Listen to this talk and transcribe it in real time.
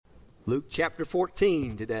Luke chapter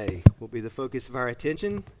 14 today will be the focus of our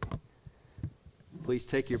attention. Please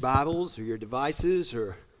take your Bibles or your devices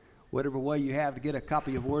or whatever way you have to get a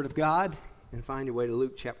copy of the Word of God and find your way to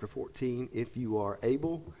Luke chapter 14 if you are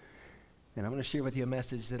able. And I'm going to share with you a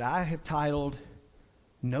message that I have titled,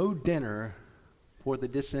 No Dinner for the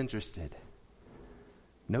Disinterested.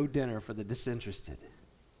 No Dinner for the Disinterested.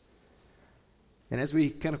 And as we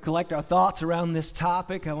kind of collect our thoughts around this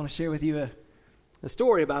topic, I want to share with you a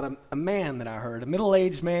story about a man that I heard, a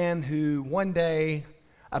middle-aged man who one day,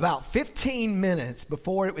 about 15 minutes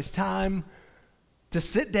before it was time to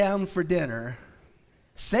sit down for dinner,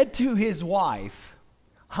 said to his wife,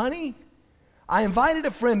 "Honey, I invited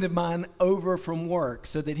a friend of mine over from work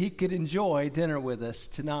so that he could enjoy dinner with us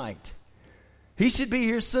tonight. He should be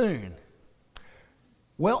here soon."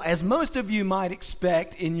 Well, as most of you might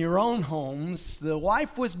expect in your own homes, the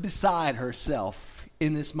wife was beside herself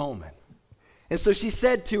in this moment. And so she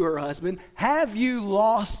said to her husband, "Have you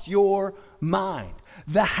lost your mind?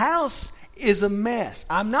 The house is a mess.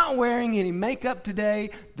 I'm not wearing any makeup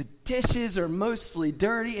today. The dishes are mostly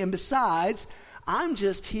dirty. And besides, I'm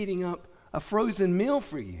just heating up a frozen meal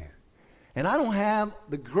for you. And I don't have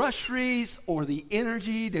the groceries or the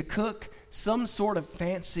energy to cook some sort of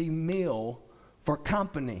fancy meal for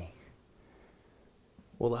company."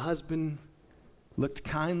 Well, the husband looked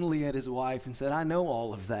kindly at his wife and said, "I know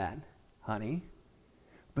all of that, honey,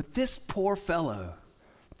 but this poor fellow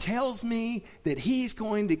tells me that he's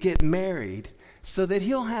going to get married so that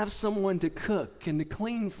he'll have someone to cook and to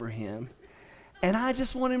clean for him. And I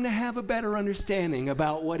just want him to have a better understanding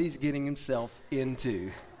about what he's getting himself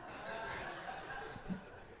into."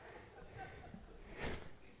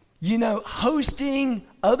 You know, hosting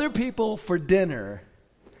other people for dinner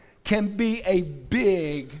can be a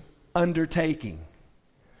big undertaking.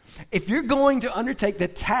 If you're going to undertake the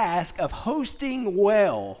task of hosting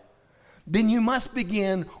well, then you must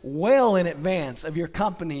begin well in advance of your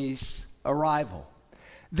company's arrival.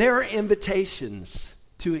 There are invitations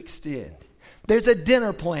to extend. There's a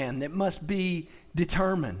dinner plan that must be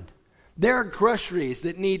determined. There are groceries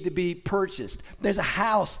that need to be purchased. There's a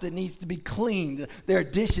house that needs to be cleaned. There are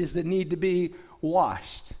dishes that need to be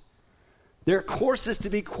washed. There are courses to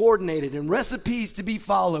be coordinated and recipes to be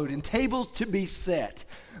followed and tables to be set.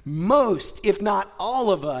 Most, if not all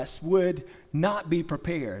of us, would not be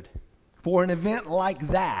prepared for an event like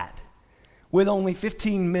that with only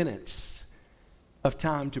 15 minutes of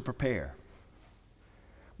time to prepare.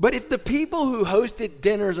 But if the people who hosted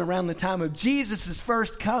dinners around the time of Jesus'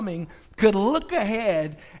 first coming could look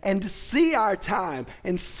ahead and to see our time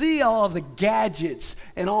and see all of the gadgets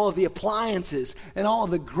and all of the appliances and all of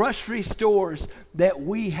the grocery stores that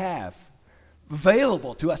we have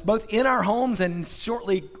available to us, both in our homes and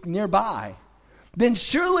shortly nearby, then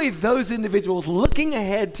surely those individuals looking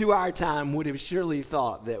ahead to our time would have surely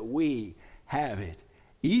thought that we have it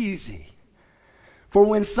easy. For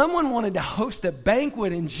when someone wanted to host a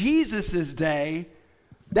banquet in Jesus' day,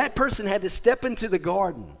 that person had to step into the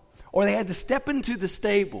garden, or they had to step into the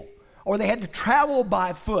stable, or they had to travel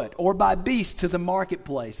by foot or by beast to the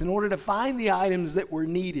marketplace in order to find the items that were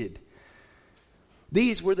needed.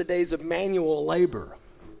 These were the days of manual labor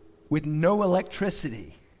with no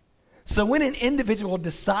electricity. So when an individual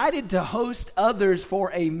decided to host others for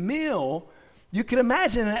a meal, you can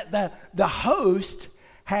imagine that the host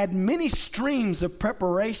had many streams of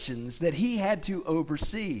preparations that he had to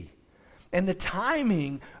oversee. And the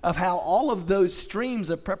timing of how all of those streams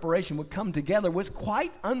of preparation would come together was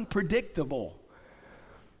quite unpredictable.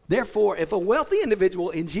 Therefore, if a wealthy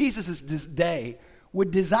individual in Jesus' day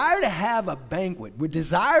would desire to have a banquet, would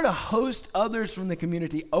desire to host others from the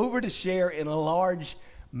community over to share in a large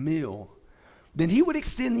meal, then he would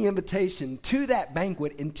extend the invitation to that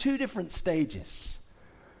banquet in two different stages.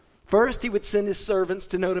 First, he would send his servants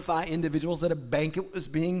to notify individuals that a banquet was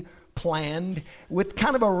being planned with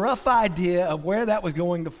kind of a rough idea of where that was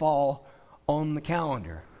going to fall on the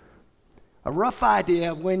calendar. A rough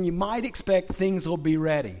idea of when you might expect things will be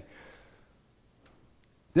ready.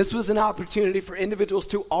 This was an opportunity for individuals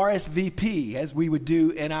to RSVP, as we would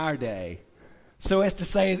do in our day. So as to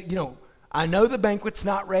say, I know the banquet's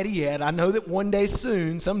not ready yet. I know that one day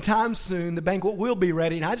soon, sometime soon, the banquet will be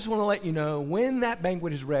ready. And I just want to let you know, when that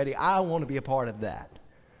banquet is ready, I want to be a part of that.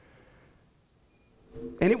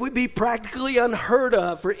 And it would be practically unheard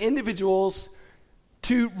of for individuals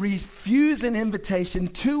to refuse an invitation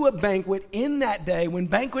to a banquet in that day, when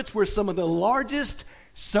banquets were some of the largest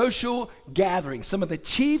social gatherings, some of the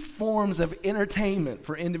chief forms of entertainment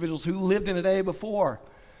for individuals who lived in a day before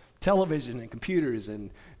television and computers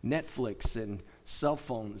and Netflix and cell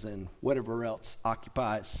phones and whatever else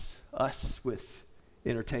occupies us with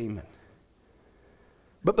entertainment.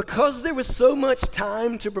 But because there was so much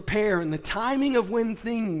time to prepare and the timing of when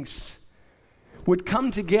things would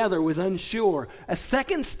come together was unsure, a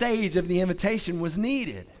second stage of the invitation was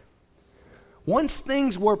needed. Once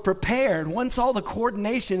things were prepared, once all the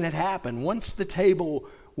coordination had happened, once the table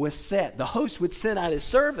was set, the host would send out his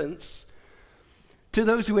servants to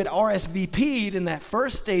those who had RSVP'd in that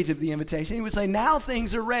first stage of the invitation. He would say, now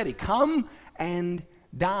things are ready. Come and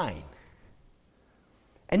dine.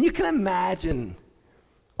 And you can imagine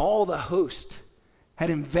all the host had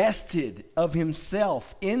invested of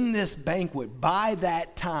himself in this banquet by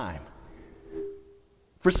that time.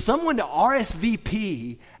 For someone to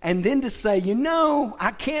RSVP and then to say,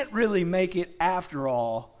 I can't really make it after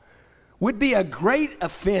all, would be a great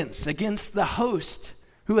offense against the host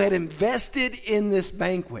who had invested in this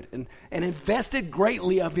banquet and invested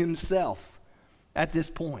greatly of himself at this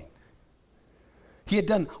point. He had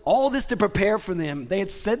done all this to prepare for them. They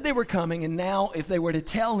had said they were coming, and now if they were to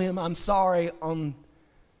tell him, I'm sorry, on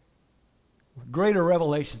greater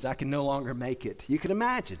revelations, I can no longer make it. You can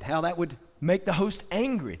imagine how that would make the host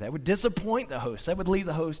angry. That would disappoint the host. That would leave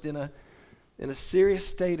the host in a serious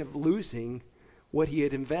state of losing what he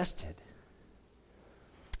had invested.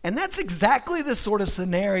 And that's exactly the sort of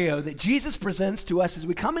scenario that Jesus presents to us as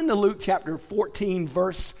we come into Luke chapter 14,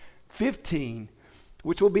 verse 15,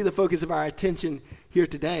 which will be the focus of our attention here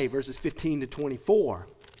today, verses 15 to 24.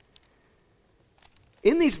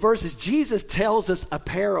 In these verses, Jesus tells us a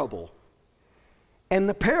parable. And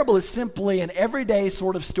the parable is simply an everyday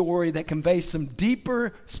sort of story that conveys some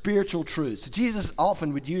deeper spiritual truths. Jesus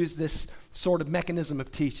often would use this sort of mechanism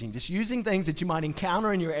of teaching, just using things that you might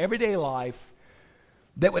encounter in your everyday life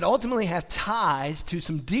that would ultimately have ties to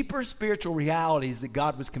some deeper spiritual realities that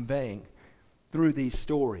God was conveying through these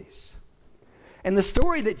stories. And the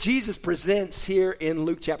story that Jesus presents here in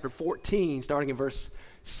Luke chapter 14, starting in verse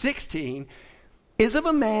 16, is of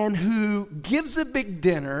a man who gives a big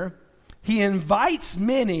dinner. He invites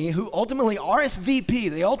many who ultimately RSVP.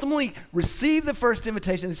 They ultimately receive the first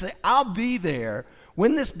invitation. They say, I'll be there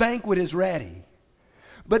when this banquet is ready.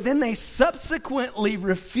 But then they subsequently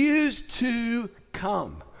refuse to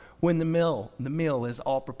come when the meal is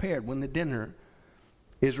all prepared, when the dinner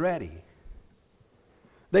is ready.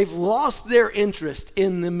 They've lost their interest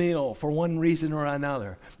in the meal for one reason or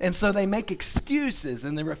another. And so they make excuses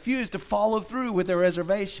and they refuse to follow through with their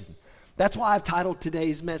reservation. That's why I've titled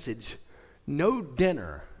today's message, No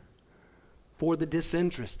Dinner for the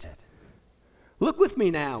Disinterested. Look with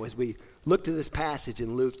me now as we look to this passage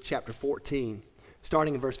in Luke chapter 14,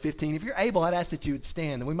 starting in verse 15. If you're able, I'd ask that you would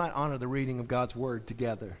stand and we might honor the reading of God's word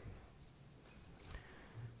together.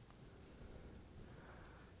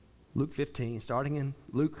 Luke 14, starting in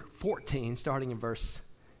verse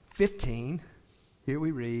 15, here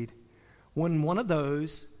we read, when one of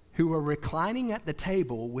those who were reclining at the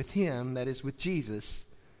table with him, that is with Jesus,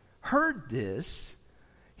 heard this,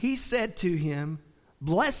 he said to him,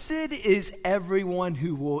 Blessed is everyone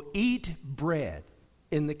who will eat bread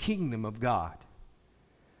in the kingdom of God.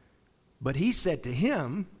 But he said to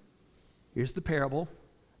him, here's the parable,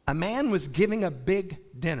 a man was giving a big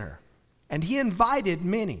dinner, and he invited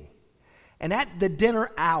many. And at the dinner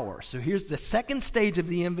hour, so here's the second stage of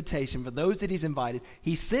the invitation for those that he's invited,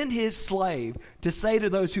 he sent his slave to say to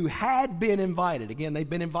those who had been invited. Again, they've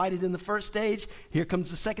been invited in the first stage. Here comes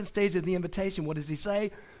the second stage of the invitation. What does he say?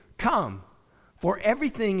 Come, for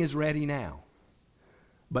everything is ready now.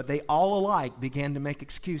 But they all alike began to make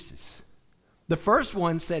excuses. The first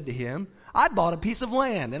one said to him, I bought a piece of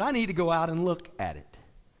land and I need to go out and look at it.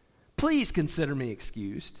 Please consider me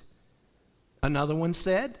excused. Another one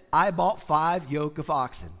said, I bought 5 yoke of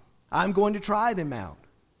oxen. I'm going to try them out.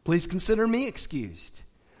 Please consider me excused.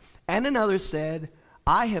 And another said,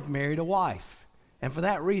 I have married a wife, and for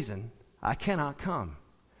that reason I cannot come.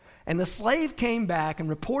 And the slave came back and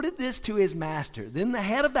reported this to his master. Then the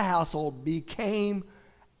head of the household became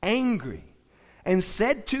angry and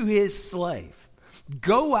said to his slave,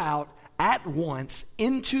 Go out at once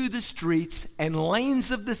into the streets and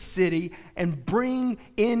lanes of the city and bring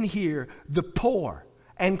in here the poor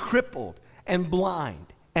and crippled and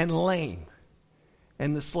blind and lame.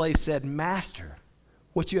 And the slave said, Master,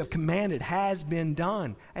 what you have commanded has been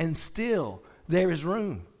done, and still there is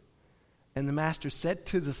room. And the master said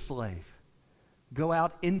to the slave, Go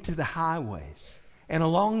out into the highways and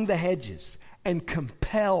along the hedges and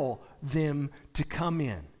compel them to come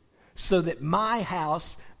in, so that my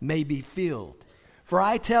house may be filled. For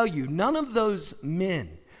I tell you, none of those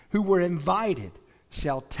men who were invited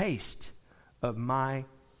shall taste of my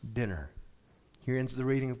dinner. Here ends the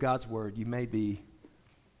reading of God's word. You may be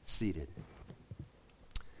seated.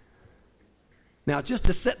 Now, just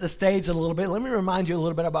to set the stage a little bit, let me remind you a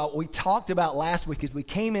little bit about what we talked about last week as we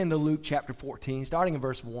came into Luke chapter 14, starting in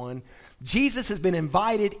verse 1. Jesus has been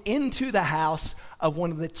invited into the house of one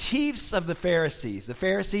of the chiefs of the Pharisees. The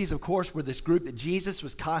Pharisees, of course, were this group that Jesus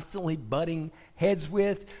was constantly butting heads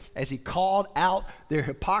with as he called out their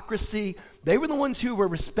hypocrisy. They were the ones who were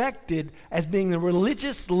respected as being the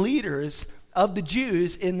religious leaders of the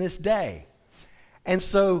Jews in this day. And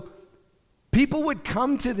so people would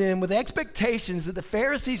come to them with expectations that the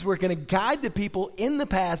Pharisees were going to guide the people in the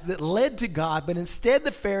paths that led to God, but instead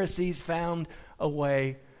the Pharisees found a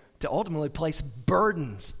way to ultimately place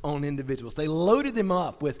burdens on individuals. They loaded them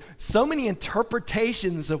up with so many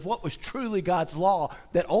interpretations of what was truly God's law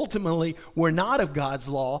that ultimately were not of God's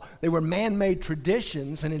law. They were man-made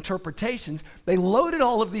traditions and interpretations. They loaded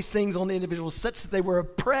all of these things on the individuals such that they were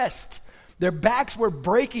oppressed. Their backs were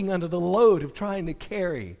breaking under the load of trying to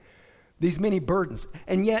carry these many burdens.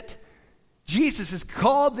 And yet, Jesus has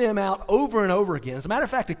called them out over and over again. As a matter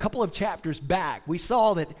of fact, a couple of chapters back, we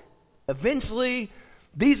saw that eventually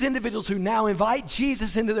these individuals who now invite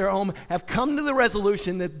Jesus into their home have come to the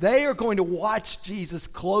resolution that they are going to watch Jesus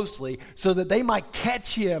closely so that they might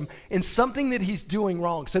catch him in something that he's doing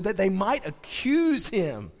wrong, so that they might accuse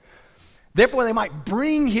him. Therefore, they might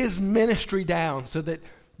bring his ministry down so that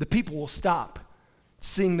the people will stop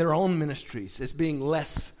seeing their own ministries as being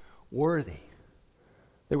less worthy.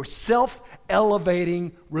 They were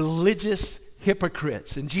self-elevating religious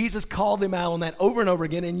hypocrites, and Jesus called them out on that over and over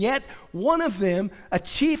again. And yet one of them, a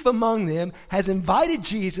chief among them, has invited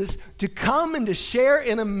Jesus to come and to share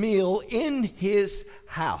in a meal in his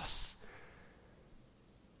house.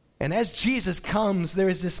 And as Jesus comes, there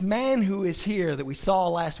is this man who is here that we saw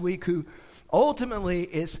last week who ultimately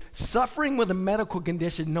is suffering with a medical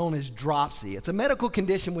condition known as dropsy. It's a medical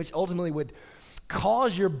condition which ultimately would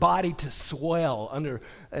cause your body to swell under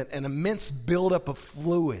an immense buildup of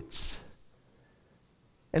fluids.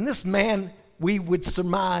 And this man, we would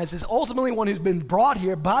surmise, is ultimately one who's been brought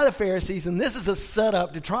here by the Pharisees, and this is a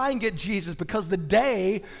setup to try and get Jesus, because the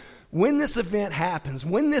day when this event happens,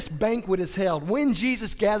 when this banquet is held, when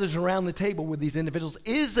Jesus gathers around the table with these individuals,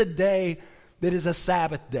 is a day that is a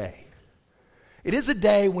Sabbath day. It is a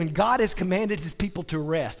day when God has commanded his people to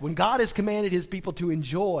rest, when God has commanded his people to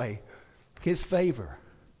enjoy his favor.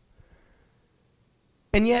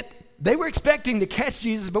 And yet, they were expecting to catch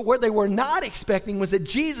Jesus, but what they were not expecting was that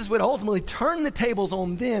Jesus would ultimately turn the tables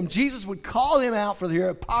on them. Jesus would call them out for their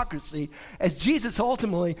hypocrisy, as Jesus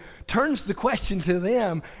ultimately turns the question to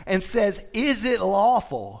them and says, is it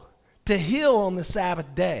lawful to heal on the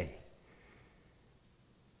Sabbath day?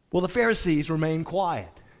 Well, the Pharisees remained quiet.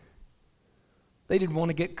 They didn't want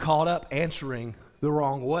to get caught up answering the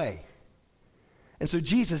wrong way. And so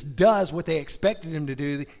Jesus does what they expected him to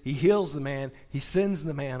do. He heals the man. He sends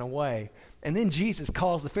the man away. And then Jesus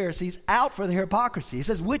calls the Pharisees out for their hypocrisy. He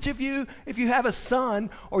says, which of you, if you have a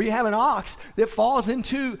son or you have an ox that falls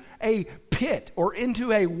into a pit or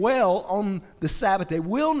into a well on the Sabbath day,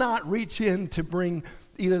 will not reach in to bring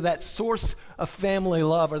either that source of family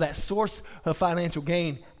love or that source of financial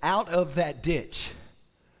gain out of that ditch?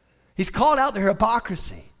 He's called out their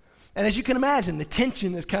hypocrisy. And as you can imagine, the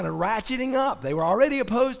tension is kind of ratcheting up. They were already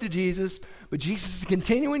opposed to Jesus, but Jesus is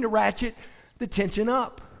continuing to ratchet the tension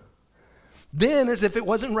up. Then, as if it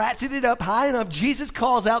wasn't ratcheted up high enough, Jesus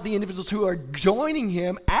calls out the individuals who are joining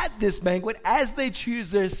him at this banquet as they choose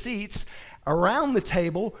their seats around the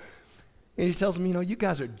table. And he tells them, you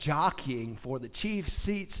guys are jockeying for the chief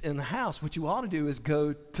seats in the house. What you ought to do is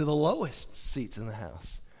go to the lowest seats in the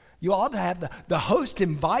house. You ought to have the host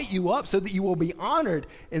invite you up so that you will be honored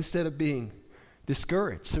instead of being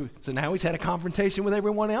discouraged. So now he's had a confrontation with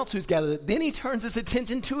everyone else who's gathered. Then he turns his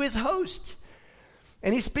attention to his host.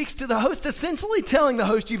 And he speaks to the host, essentially telling the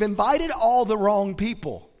host, you've invited all the wrong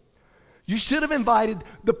people. You should have invited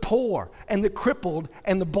the poor and the crippled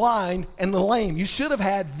and the blind and the lame. You should have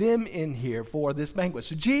had them in here for this banquet.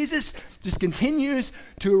 So Jesus just continues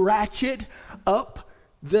to ratchet up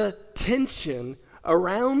the tension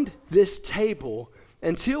around this table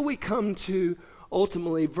until we come to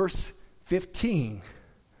ultimately verse 15.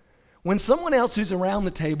 When someone else who's around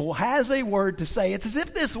the table has a word to say, it's as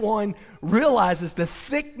if this one realizes the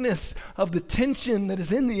thickness of the tension that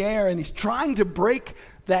is in the air, and he's trying to break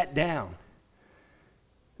that down.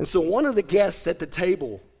 And so one of the guests at the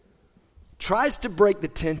table tries to break the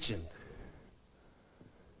tension.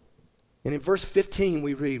 And in verse 15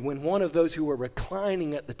 we read, when one of those who were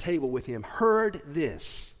reclining at the table with him heard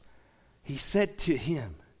this, he said to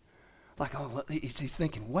him, like, he's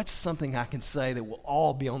thinking, what's something I can say that we'll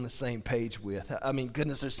all be on the same page with? I mean,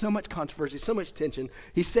 goodness, there's so much controversy, so much tension.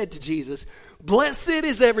 He said to Jesus, "Blessed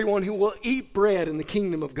is everyone who will eat bread in the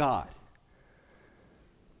kingdom of God."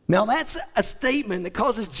 Now, that's a statement that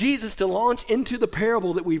causes Jesus to launch into the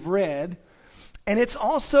parable that we've read. And it's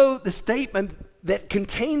also the statement that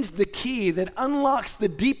contains the key that unlocks the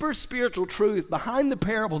deeper spiritual truth behind the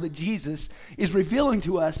parable that Jesus is revealing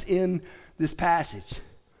to us in this passage.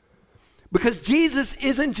 Because Jesus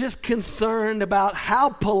isn't just concerned about how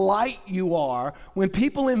polite you are when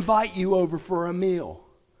people invite you over for a meal.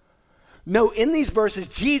 No, in these verses,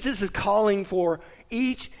 Jesus is calling for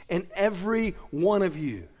each and every one of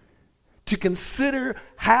you to consider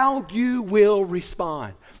how you will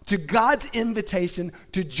respond to God's invitation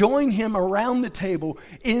to join him around the table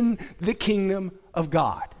in the kingdom of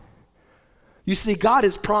God. You see, God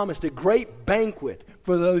has promised a great banquet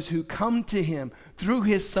for those who come to him through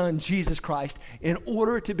his Son, Jesus Christ, in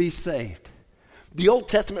order to be saved. The Old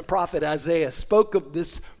Testament prophet Isaiah spoke of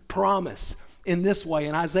this promise in this way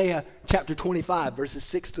in Isaiah chapter 25, verses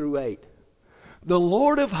 6 through 8. The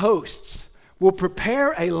Lord of hosts will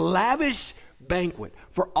prepare a lavish banquet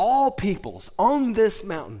for all peoples on this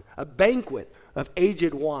mountain, a banquet of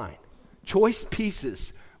aged wine, choice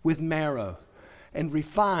pieces with marrow, and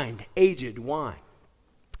refined aged wine.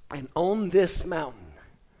 And on this mountain,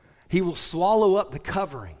 he will swallow up the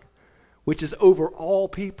covering, which is over all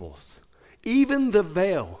peoples, even the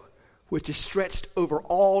veil, which is stretched over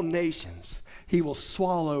all nations. He will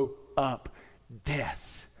swallow up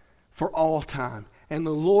death for all time. And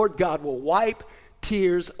the Lord God will wipe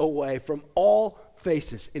tears away from all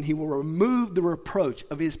faces, and he will remove the reproach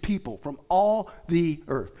of his people from all the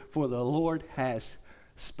earth, for the Lord has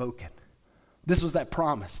spoken. This was that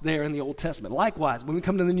promise there in the Old Testament. Likewise, when we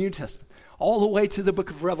come to the New Testament, all the way to the book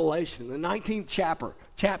of Revelation, the 19th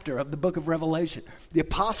chapter of the book of Revelation, the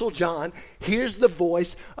Apostle John hears the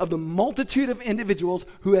voice of the multitude of individuals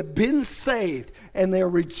who have been saved, and they are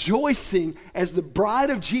rejoicing as the bride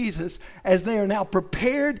of Jesus, as they are now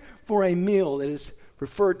prepared for a meal that is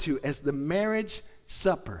referred to as the marriage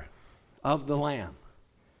supper of the Lamb.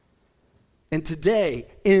 And today,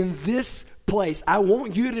 in this place, I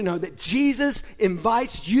want you to know that Jesus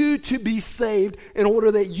invites you to be saved in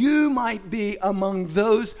order that you might be among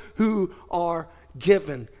those who are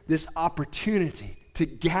given this opportunity to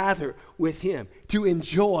gather with him, to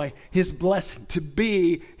enjoy his blessing, to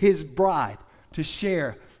be his bride, to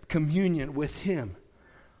share communion with him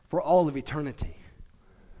for all of eternity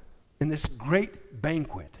in this great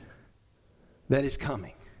banquet that is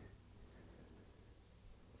coming.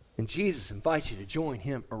 And Jesus invites you to join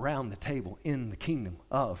him around the table in the kingdom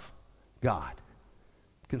of God.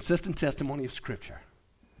 Consistent testimony of Scripture.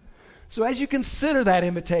 So as you consider that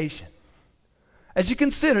invitation, as you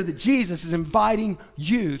consider that Jesus is inviting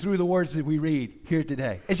you through the words that we read here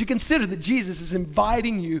today, as you consider that Jesus is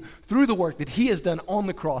inviting you through the work that he has done on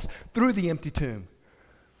the cross, through the empty tomb,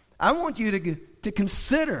 I want you to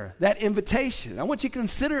consider that invitation. I want you to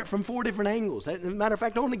consider it from 4 different angles. As a matter of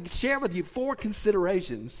fact, I want to share with you 4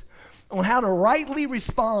 considerations on how to rightly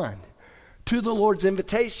respond to the Lord's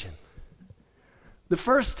invitation. The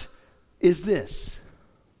first is this: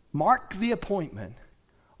 mark the appointment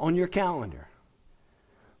on your calendar.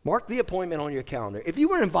 Mark the appointment on your calendar. If you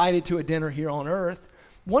were invited to a dinner here on earth,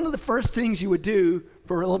 one of the first things you would do,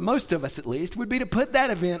 for most of us at least, would be to put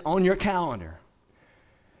that event on your calendar.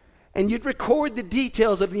 And you'd record the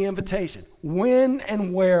details of the invitation. When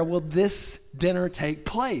and where will this dinner take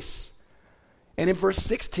place? And in verse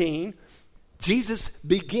 16, Jesus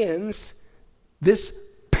begins this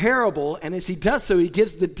parable, and as he does so, he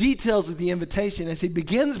gives the details of the invitation as he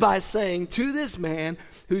begins by saying to this man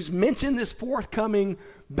who's mentioned this forthcoming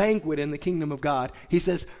banquet in the kingdom of God, he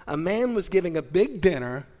says, a man was giving a big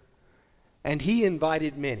dinner, and he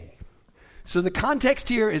invited many. So the context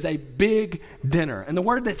here is a big dinner. And the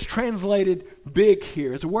word that's translated big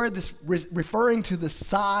here is a word that's referring to the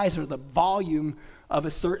size or the volume of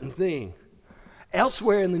a certain thing.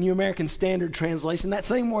 Elsewhere in the New American Standard Translation, that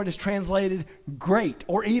same word is translated great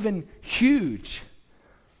or even huge.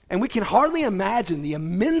 And we can hardly imagine the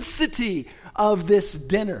immensity of this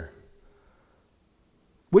dinner,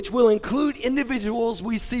 which will include individuals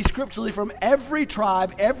we see scripturally from every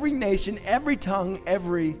tribe, every nation, every tongue,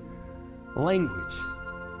 every language.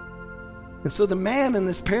 And so the man in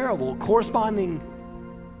this parable, corresponding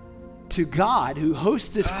to God, who hosts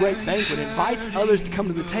this great banquet, invites others to come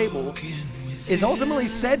to the table, is ultimately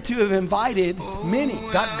said to have invited many.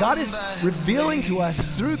 God is revealing to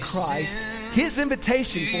us through Christ his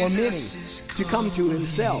invitation for many to come to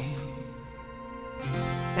himself.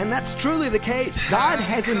 And that's truly the case. God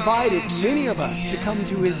has invited many of us to come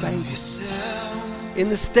to his banquet. In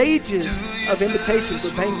the stages of invitation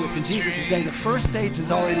for banquets in Jesus' day, the first stage has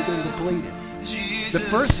already been completed. The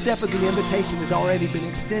first step of the invitation has already been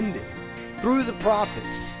extended through the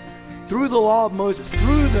prophets, through the law of Moses,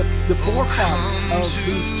 through the forefathers of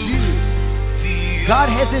these Jews. God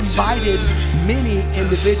has invited many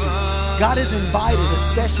individuals. God has invited a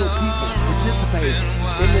special people to participate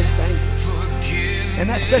in this banquet. And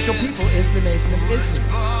that special people is the nation of Israel.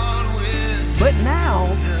 But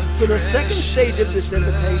now, for the second stage of this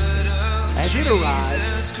invitation, as it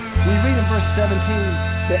arrives, we read in verse 17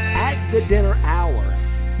 that at the dinner hour,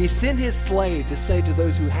 he sent his slave to say to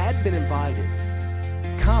those who had been invited,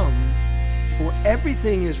 "Come, for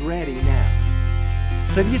everything is ready now."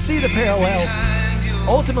 So do you see the parallel?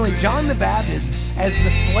 Ultimately, John the Baptist, as the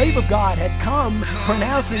slave of God, had come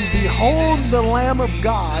pronouncing, "Behold the Lamb of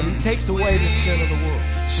God who takes away the sin of the world."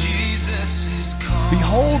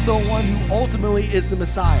 Behold the one who ultimately is the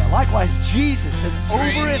Messiah. Likewise, Jesus has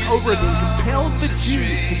over and over again compelled the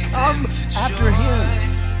Jews to come after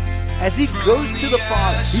him. As he goes to the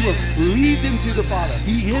Father, he will lead them to the Father.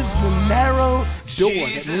 He is the narrow door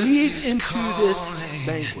that leads into this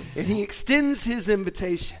banquet. And he extends his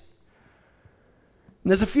invitation. And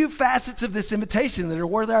there's a few facets of this invitation that are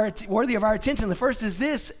worthy of our attention. The first is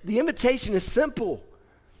this: the invitation is simple.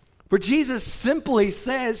 For Jesus simply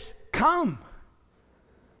says, "Come."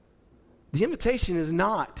 The invitation is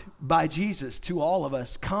not by Jesus to all of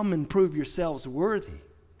us, "Come and prove yourselves worthy."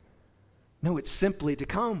 No, it's simply to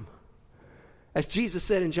come. As Jesus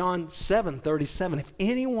said in John 7:37, "If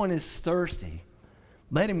anyone is thirsty,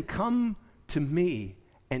 let him come to me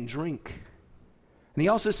and drink." And he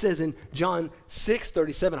also says in John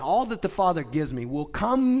 6:37, "All that the Father gives me will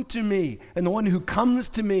come to me, and the one who comes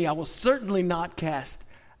to me I will certainly not cast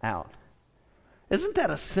out." Isn't that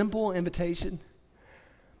a simple invitation?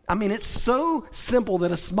 I mean, it's so simple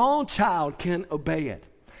that a small child can obey it.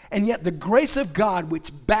 And yet the grace of God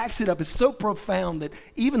which backs it up is so profound that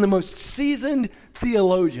even the most seasoned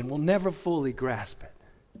theologian will never fully grasp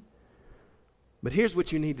it. But here's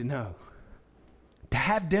what you need to know. To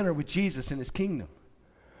have dinner with Jesus in his kingdom,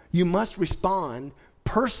 you must respond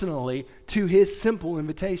personally to his simple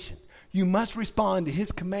invitation. You must respond to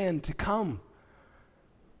his command to come.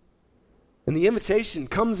 And the invitation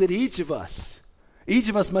comes at each of us. Each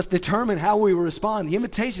of us must determine how we will respond. The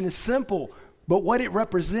invitation is simple, but what it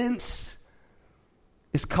represents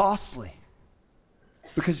is costly.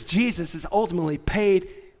 Because Jesus has ultimately paid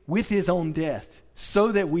with his own death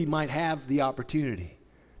so that we might have the opportunity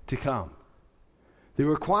to come. The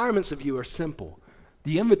requirements of you are simple.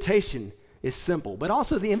 The invitation is simple, but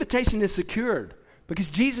also the invitation is secured because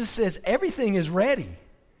Jesus says everything is ready.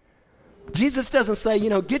 Jesus doesn't say,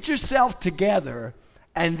 get yourself together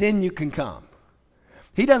and then you can come.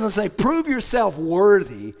 He doesn't say, prove yourself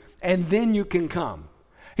worthy and then you can come.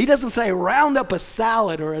 He doesn't say, round up a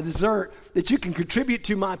salad or a dessert that you can contribute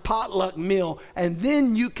to my potluck meal and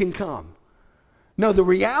then you can come. No, the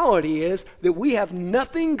reality is that we have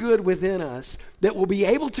nothing good within us that will be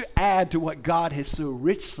able to add to what God has so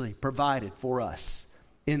richly provided for us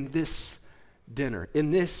in this dinner,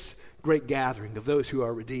 in this great gathering of those who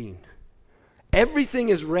are redeemed. Everything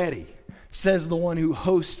is ready, says the one who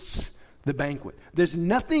hosts the banquet. There's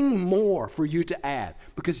nothing more for you to add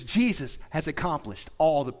because Jesus has accomplished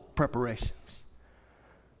all the preparations.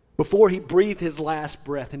 Before he breathed his last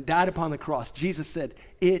breath and died upon the cross, Jesus said,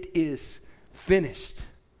 "It is finished,"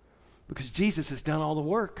 because Jesus has done all the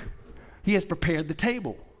work. He has prepared the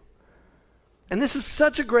table. And this is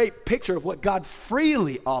such a great picture of what God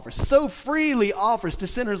freely offers, so freely offers to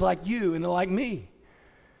sinners like you and like me.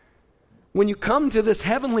 When you come to this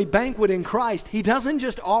heavenly banquet in Christ, he doesn't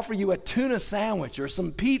just offer you a tuna sandwich or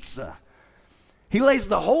some pizza. He lays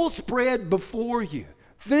the whole spread before you.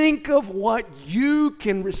 Think of what you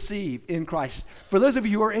can receive in Christ. For those of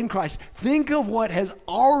you who are in Christ, think of what has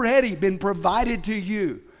already been provided to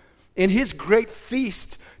you in his great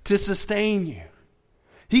feast to sustain you.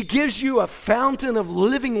 He gives you a fountain of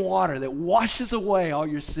living water that washes away all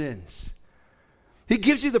your sins. He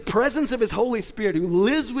gives you the presence of his Holy Spirit who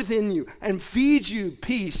lives within you and feeds you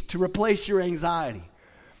peace to replace your anxiety,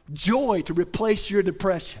 joy to replace your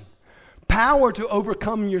depression, power to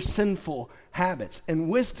overcome your sinful habits, and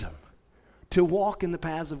wisdom to walk in the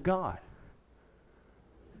paths of God.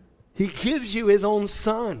 He gives you his own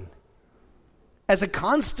Son as a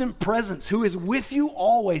constant presence who is with you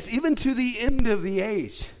always, even to the end of the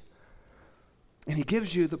age. And he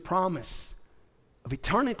gives you the promise of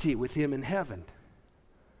eternity with him in heaven.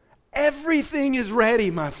 Everything is ready,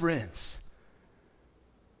 my friends.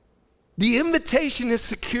 The invitation is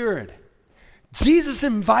secured. Jesus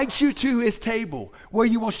invites you to his table where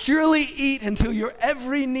you will surely eat until your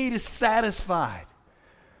every need is satisfied.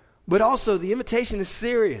 But also the invitation is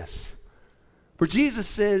serious. For Jesus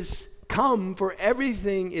says, come, for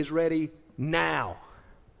everything is ready now.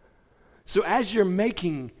 So as you're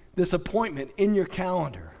making this appointment in your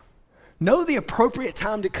calendar, know the appropriate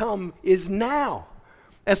time to come is now.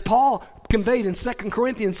 As Paul conveyed in 2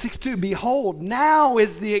 Corinthians 6:2, behold, now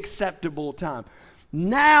is the acceptable time.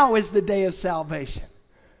 Now is the day of salvation.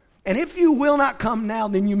 And if you will not come now,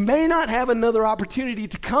 then you may not have another opportunity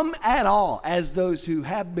to come at all, as those who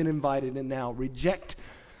have been invited and now reject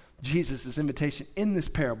Jesus' invitation in this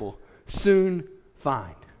parable soon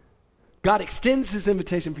find. God extends his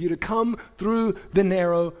invitation for you to come through the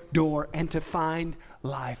narrow door and to find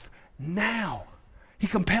life now. He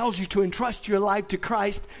compels you to entrust your life to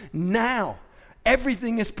Christ now.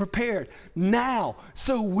 Everything is prepared now.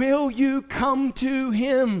 So will you come to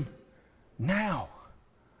him now?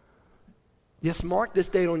 Yes, mark this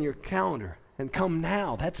date on your calendar and come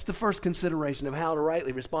now. That's the first consideration of how to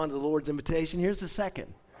rightly respond to the Lord's invitation. Here's the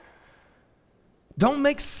second. Don't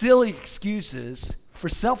make silly excuses for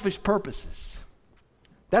selfish purposes.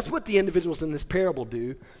 That's what the individuals in this parable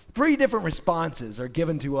do. 3 different responses are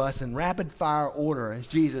given to us in rapid fire order as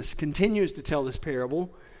Jesus continues to tell this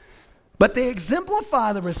parable. But they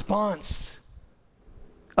exemplify the response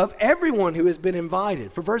of everyone who has been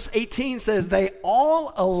invited. For verse 18 says, they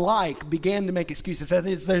all alike began to make excuses.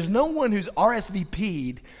 There's no one who's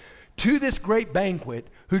RSVP'd to this great banquet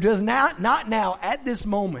who does not now, at this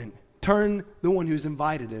moment, turn the one who's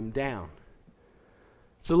invited him down.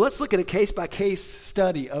 So let's look at a case-by-case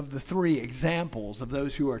study of the 3 examples of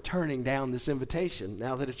those who are turning down this invitation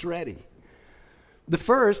now that it's ready. The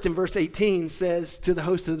first, in verse 18, says to the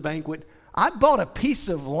host of the banquet, I bought a piece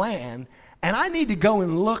of land and I need to go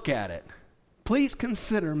and look at it. Please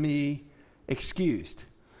consider me excused.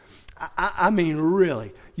 I mean,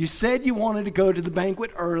 really. You said you wanted to go to the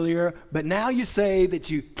banquet earlier, but now you say that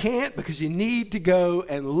you can't because you need to go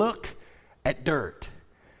and look at dirt.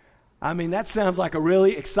 I mean, that sounds like a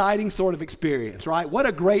really exciting sort of experience, right? What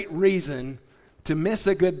a great reason to miss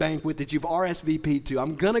a good banquet that you've RSVP'd to.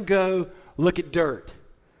 I'm going to go look at dirt.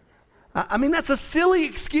 I mean, that's a silly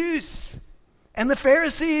excuse. And the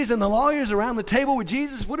Pharisees and the lawyers around the table with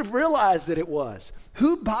Jesus would have realized that it was.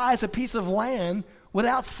 Who buys a piece of land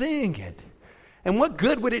without seeing it? And what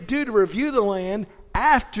good would it do to review the land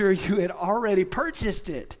after you had already purchased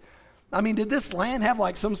it? I mean, did this land have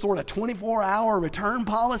like some sort of 24-hour return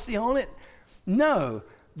policy on it? No.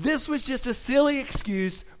 This was just a silly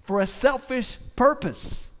excuse for a selfish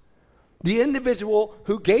purpose. The individual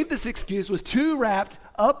who gave this excuse was too wrapped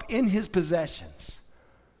up in his possessions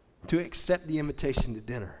to accept the invitation to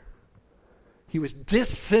dinner. He was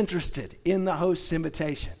disinterested in the host's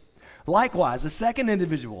invitation. Likewise, the second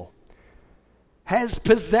individual has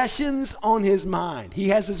possessions on his mind. He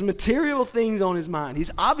has his material things on his mind.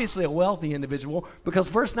 He's obviously a wealthy individual because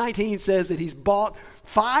verse 19 says that he's bought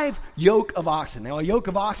 5 yoke of oxen. Now, a yoke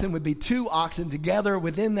of oxen would be 2 oxen together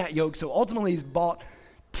within that yoke. So ultimately, he's bought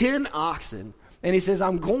 10 oxen. And he says,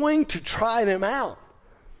 I'm going to try them out.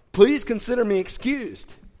 Please consider me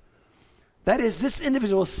excused. That is, this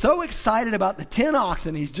individual is so excited about the 10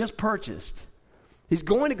 oxen he's just purchased. He's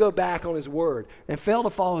going to go back on his word and fail to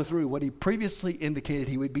follow through what he previously indicated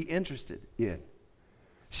he would be interested in.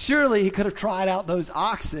 Surely he could have tried out those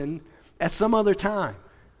oxen at some other time.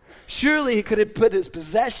 Surely he could have put his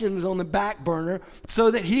possessions on the back burner so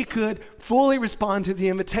that he could fully respond to the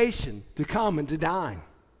invitation to come and to dine.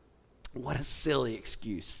 What a silly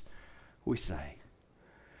excuse, we say.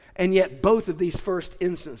 And yet both of these first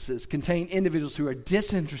instances contain individuals who are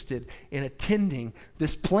disinterested in attending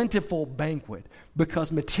this plentiful banquet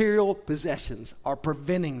because material possessions are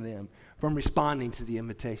preventing them from responding to the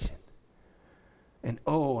invitation. And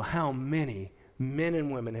oh, how many men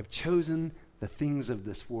and women have chosen the things of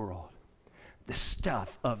this world, the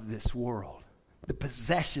stuff of this world, the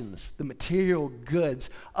possessions, the material goods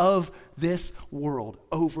of this world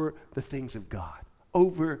over the things of God,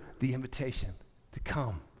 over the invitation to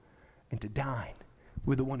come and to dine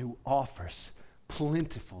with the one who offers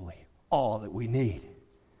plentifully all that we need.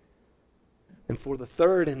 And for the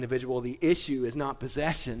third individual, the issue is not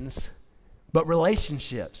possessions, but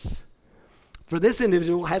relationships. For this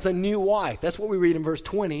individual has a new wife. That's what we read in verse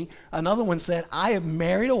 20. Another one said, I have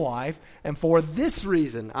married a wife, and for this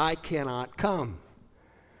reason I cannot come.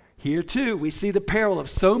 Here too, we see the peril of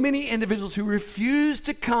so many individuals who refuse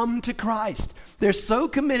to come to Christ. They're so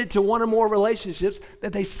committed to one or more relationships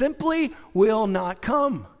that they simply will not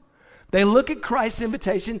come. They look at Christ's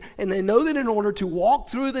invitation and they know that in order to walk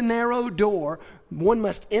through the narrow door, one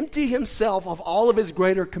must empty himself of all of his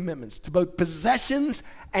greater commitments to both possessions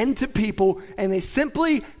and to people, and they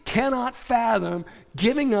simply cannot fathom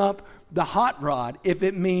giving up the hot rod if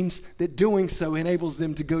it means that doing so enables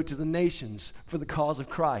them to go to the nations for the cause of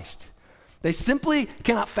Christ. They simply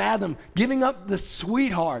cannot fathom giving up the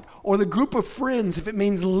sweetheart or the group of friends if it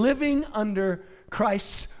means living under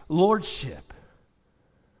Christ's lordship.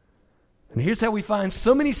 And here's how we find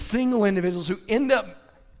so many single individuals who end up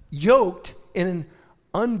yoked in an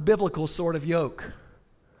unbiblical sort of yoke.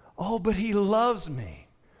 Oh, but he loves me.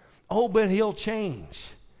 Oh, but he'll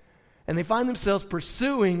change. And they find themselves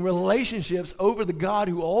pursuing relationships over the God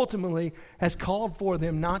who ultimately has called for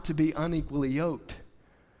them not to be unequally yoked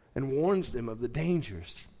and warns them of the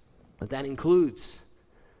dangers that includes.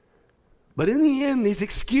 But in the end, these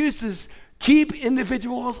excuses keep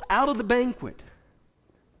individuals out of the banquet.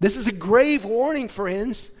 This is a grave warning,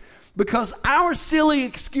 friends, because our silly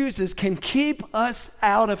excuses can keep us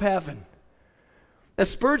out of heaven. As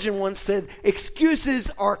Spurgeon once said, excuses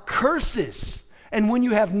are curses. And when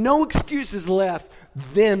you have no excuses left,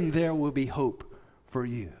 then there will be hope for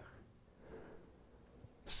you.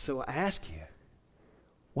 So I ask you,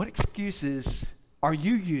 what excuses are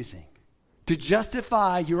you using to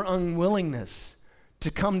justify your unwillingness to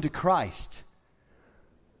come to Christ?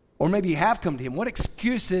 Or maybe you have come to him. What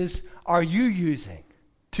excuses are you using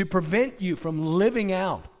to prevent you from living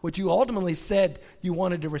out what you ultimately said you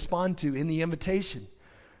wanted to respond to in the invitation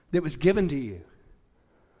that was given to you?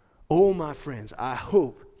 Oh, my friends, I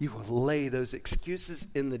hope you will lay those excuses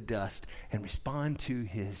in the dust and respond to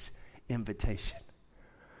his invitation.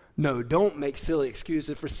 No, don't make silly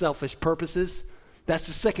excuses for selfish purposes. That's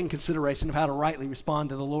the second consideration of how to rightly respond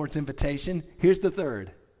to the Lord's invitation. Here's the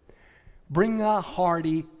third. Bring a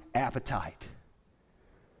hearty appetite.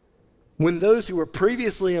 When those who were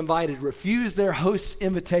previously invited refused their host's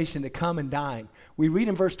invitation to come and dine, we read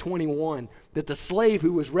in verse 21 that the slave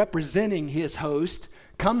who was representing his host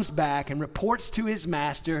comes back and reports to his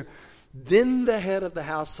master. Then the head of the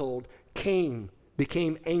household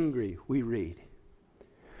became angry, we read.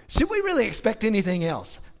 Should we really expect anything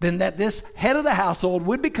else than that this head of the household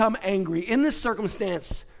would become angry in this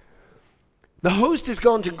circumstance? The host has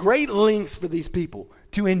gone to great lengths for these people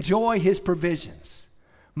to enjoy his provisions.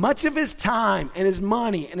 Much of his time and his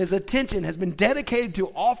money and his attention has been dedicated to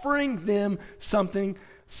offering them something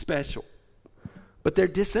special. But they're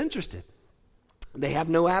disinterested. They have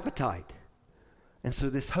no appetite. And so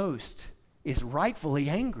this host is rightfully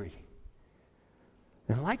angry.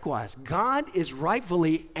 And likewise, God is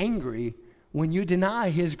rightfully angry when you deny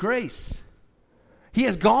his grace. He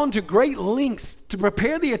has gone to great lengths to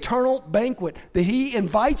prepare the eternal banquet that he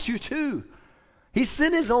invites you to. He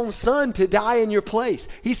sent his own son to die in your place.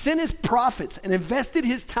 He sent his prophets and invested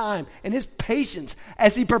his time and his patience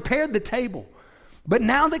as he prepared the table. But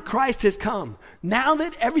now that Christ has come, now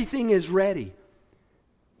that everything is ready,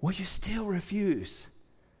 will you still refuse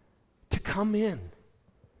to come in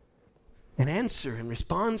and answer in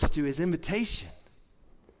response to his invitation?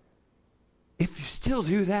 If you still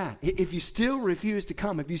do that, if you still refuse to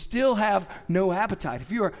come, if you still have no appetite,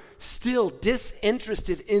 if you are still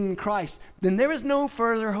disinterested in Christ, then there is no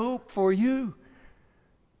further hope for you.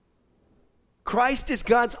 Christ is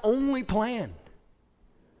God's only plan.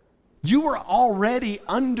 You were already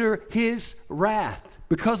under his wrath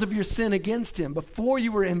because of your sin against him before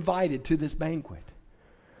you were invited to this banquet.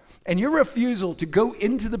 And your refusal to go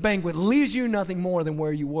into the banquet leaves you nothing more than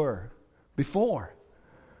where you were before.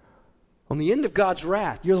 On the end of God's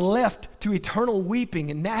wrath, you're left to eternal weeping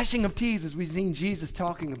and gnashing of teeth, as we've seen Jesus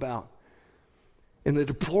talking about, in the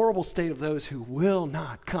deplorable state of those who will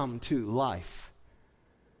not come to life.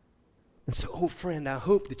 And so, oh friend, I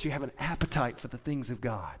hope that you have an appetite for the things of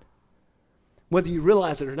God. Whether you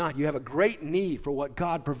realize it or not, you have a great need for what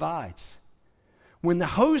God provides. When the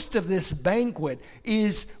host of this banquet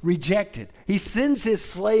is rejected, he sends his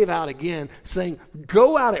slave out again, saying,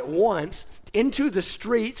 go out at once into the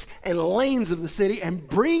streets and lanes of the city and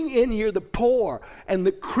bring in here the poor and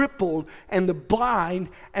the crippled and the blind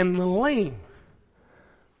and the lame.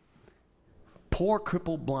 Poor,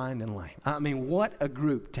 crippled, blind, and lame. I mean, what a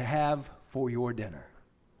group to have for your dinner.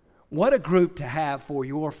 What a group to have for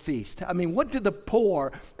your feast. I mean, what do the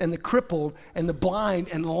poor and the crippled and the blind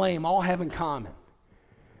and the lame all have in common?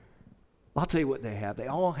 I'll tell you what they have. They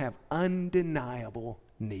all have undeniable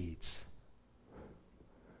needs.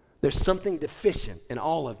 There's something deficient in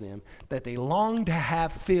all of them that they long to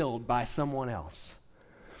have filled by someone else.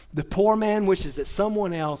 The poor man wishes that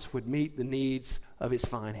someone else would meet the needs of his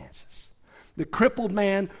finances. The crippled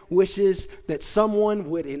man wishes that someone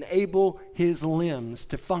would enable his limbs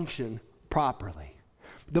to function properly.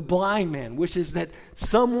 The blind man wishes that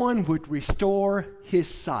someone would restore his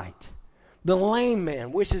sight. The lame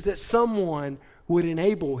man wishes that someone would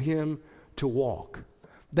enable him to walk.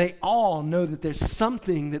 They all know that there's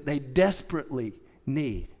something that they desperately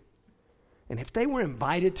need. And if they were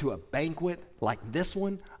invited to a banquet like this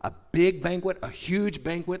one, a big banquet, a huge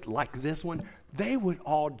banquet like this one, they would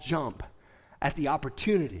all jump at the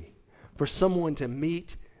opportunity for someone to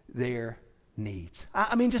meet their needs.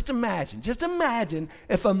 I mean, just imagine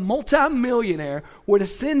if a multimillionaire were to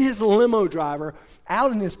send his limo driver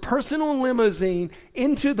out in his personal limousine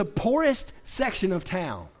into the poorest section of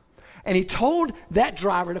town. And he told that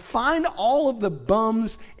driver to find all of the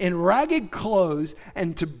bums in ragged clothes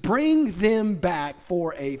and to bring them back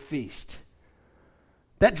for a feast.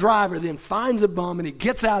 That driver then finds a bum and he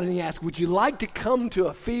gets out and he asks, "Would you like to come to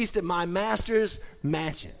a feast at my master's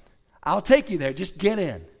mansion? I'll take you there. Just get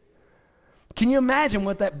in." Can you imagine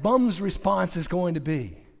what that bum's response is going to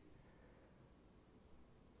be?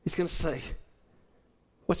 He's going to say,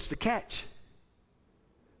 "What's the catch?"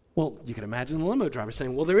 Well, you can imagine the limo driver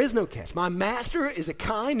saying, "Well, there is no catch. My master is a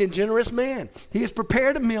kind and generous man. He has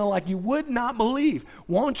prepared a meal like you would not believe.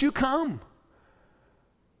 Won't you come?"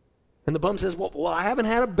 And the bum says, well, I haven't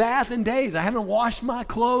had a bath in days. I haven't washed my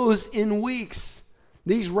clothes in weeks.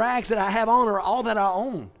 These rags that I have on are all that I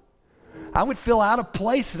own. I would feel out of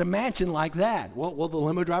place at a mansion like that. Well, the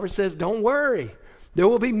limo driver says, "Don't worry. There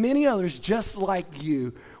will be many others just like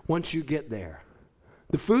you once you get there.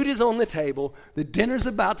 The food is on the table. The dinner's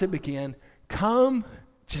about to begin. Come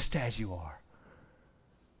just as you are."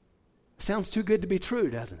 Sounds too good to be true,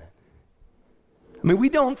 doesn't it? I mean, we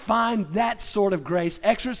don't find that sort of grace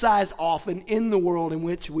exercised often in the world in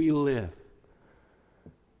which we live.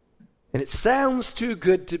 And it sounds too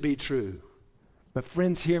good to be true. But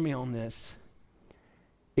friends, hear me on this.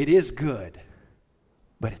 It is good,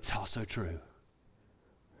 but it's also true.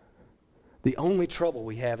 The only trouble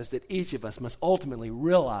we have is that each of us must ultimately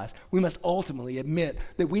realize, we must ultimately admit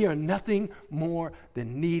that we are nothing more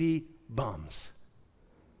than needy bums.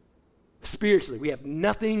 Spiritually, we have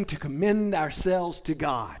nothing to commend ourselves to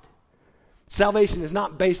God. Salvation is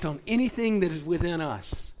not based on anything that is within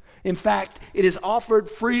us. In fact, it is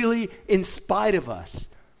offered freely in spite of us,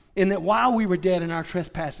 in that while we were dead in our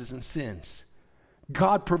trespasses and sins,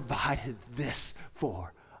 God provided this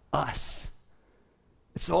for us.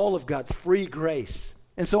 It's all of God's free grace.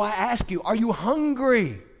 And so I ask you, are you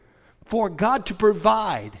hungry for God to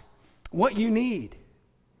provide what you need?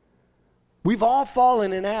 We've all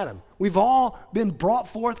fallen in Adam. We've all been brought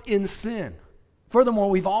forth in sin. Furthermore,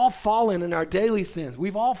 we've all fallen in our daily sins.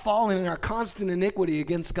 We've all fallen in our constant iniquity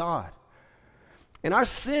against God. And our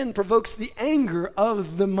sin provokes the anger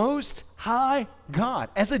of the Most High God.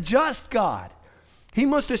 As a just God, He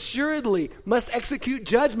most assuredly must execute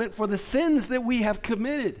judgment for the sins that we have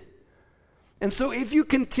committed. And so if you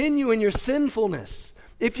continue in your sinfulness,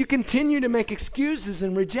 if you continue to make excuses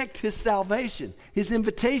and reject His salvation, His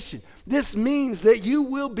invitation, this means that you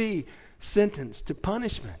will be sentenced to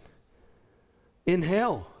punishment in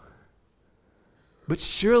hell. But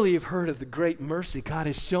surely you've heard of the great mercy God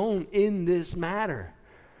has shown in this matter.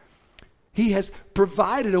 He has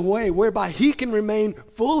provided a way whereby He can remain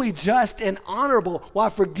fully just and honorable while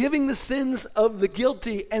forgiving the sins of the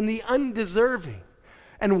guilty and the undeserving,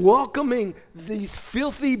 and welcoming these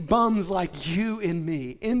filthy bums like you and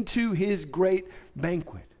me into His great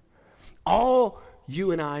banquet. All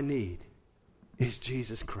you and I need is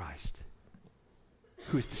Jesus Christ,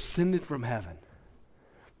 who is descended from heaven,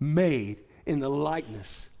 made in the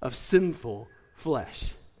likeness of sinful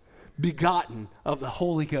flesh, begotten of the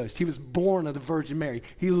Holy Ghost. He was born of the Virgin Mary.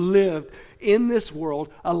 He lived in this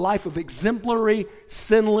world a life of exemplary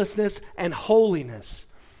sinlessness and holiness,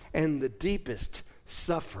 and the deepest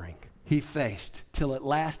suffering He faced, till at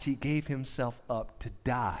last He gave Himself up to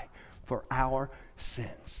die for our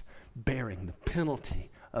sins, bearing the penalty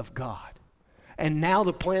of God. And now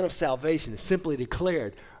the plan of salvation is simply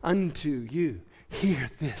declared unto you. Hear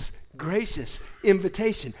this gracious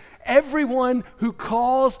invitation. Everyone who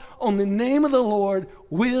calls on the name of the Lord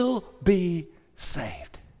will be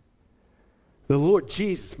saved. The Lord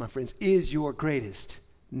Jesus, my friends, is your greatest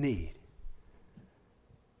need.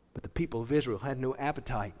 But the people of Israel had no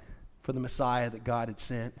appetite for the Messiah that God had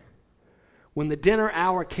sent. When the dinner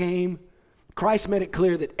hour came, Christ made it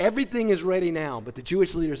clear that everything is ready now, but the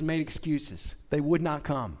Jewish leaders made excuses. They would not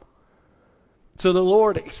come. So the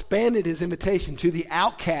Lord expanded His invitation to the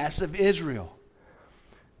outcasts of Israel.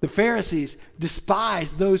 The Pharisees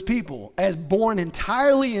despised those people as born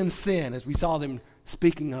entirely in sin, as we saw them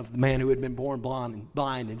speaking of the man who had been born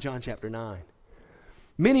blind in John chapter 9.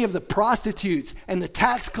 Many of the prostitutes and the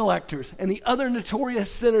tax collectors and the other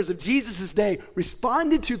notorious sinners of Jesus' day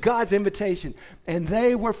responded to God's invitation, and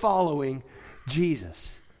they were following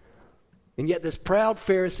Jesus. And yet this proud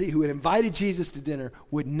Pharisee who had invited Jesus to dinner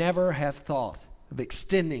would never have thought of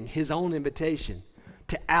extending his own invitation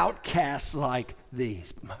to outcasts like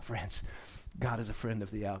these. But my friends, God is a friend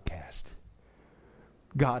of the outcast.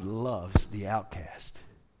 God loves the outcast.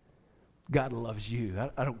 God loves you.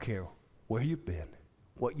 I don't care where you've been,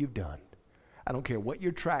 what you've done. I don't care what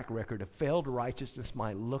your track record of failed righteousness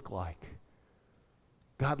might look like.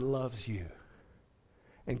 God loves you.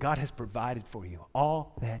 And God has provided for you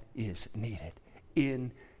all that is needed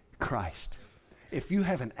in Christ. If you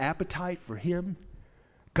have an appetite for Him,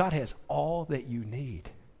 God has all that you need.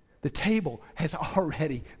 The table has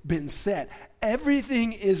already been set.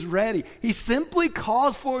 Everything is ready. He simply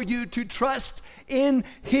calls for you to trust in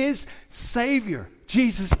His Savior,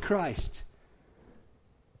 Jesus Christ.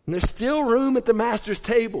 And there's still room at the Master's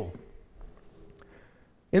table.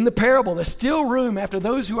 In the parable, there's still room after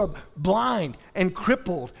those who are blind and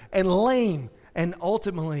crippled and lame and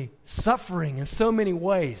ultimately suffering in so many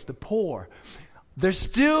ways, the poor. There's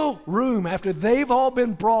still room after they've all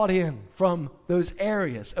been brought in from those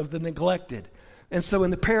areas of the neglected. And so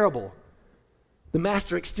in the parable, the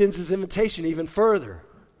master extends his invitation even further.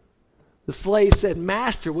 The slave said,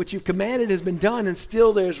 "Master, what you've commanded has been done, and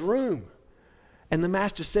still there's room." And the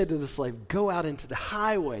master said to the slave, "Go out into the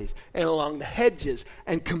highways and along the hedges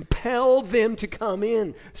and compel them to come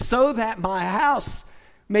in so that my house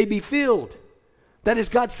may be filled." That is,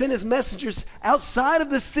 God sent His messengers outside of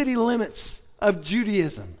the city limits of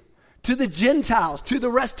Judaism to the Gentiles, to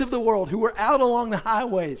the rest of the world who were out along the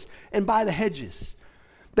highways and by the hedges.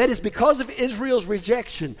 That is, because of Israel's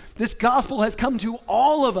rejection, this gospel has come to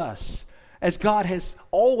all of us as God has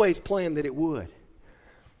always planned that it would.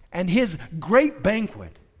 And His great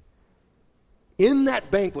banquet, in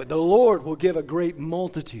that banquet, the Lord will give a great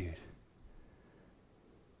multitude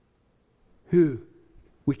who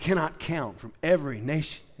we cannot count from every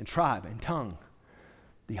nation and tribe and tongue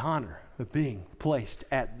the honor of being placed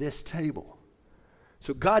at this table.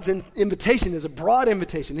 So God's invitation is a broad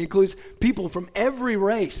invitation. It includes people from every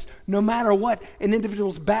race, no matter what an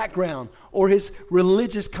individual's background or his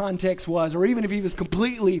religious context was, or even if he was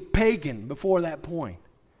completely pagan before that point.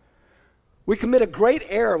 We commit a great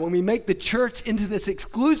error when we make the church into this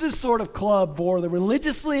exclusive sort of club for the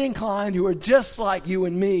religiously inclined who are just like you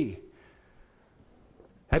and me.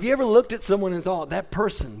 Have you ever looked at someone and thought that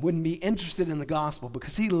person wouldn't be interested in the gospel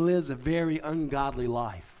because he lives a very ungodly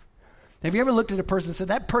life? Have you ever looked at a person and said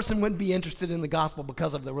that person wouldn't be interested in the gospel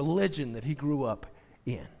because of the religion that he grew up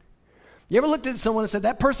in? You ever looked at someone and said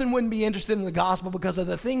that person wouldn't be interested in the gospel because of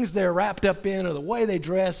the things they're wrapped up in, or the way they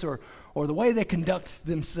dress, or the way they conduct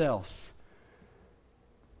themselves?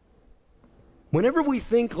 Whenever we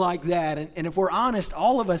think like that, and if we're honest,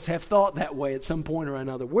 all of us have thought that way at some point or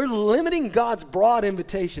another, we're limiting God's broad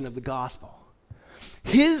invitation of the gospel.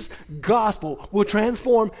 His gospel will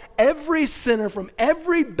transform every sinner from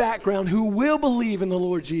every background who will believe in the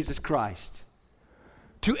Lord Jesus Christ.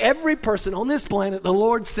 To every person on this planet, the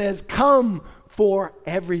Lord says, "Come, for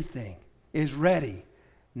everything is ready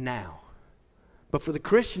now." But for the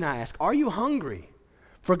Christian, I ask, are you hungry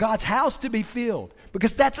for God's house to be filled?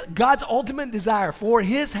 Because that's God's ultimate desire, for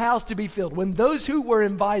His house to be filled. When those who were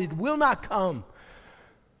invited will not come,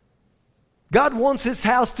 God wants His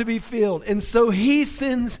house to be filled. And so He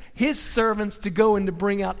sends His servants to go and to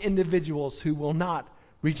bring out individuals who will not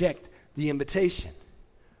reject the invitation.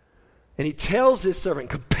 And He tells His servant,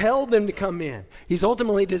 compel them to come in. He's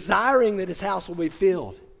ultimately desiring that His house will be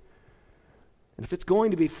filled. And if it's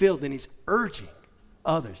going to be filled, then He's urging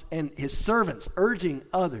others. And His servants urging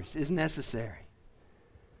others is necessary.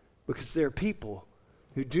 Because there are people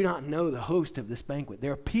who do not know the host of this banquet.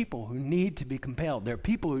 There are people who need to be compelled. There are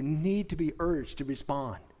people who need to be urged to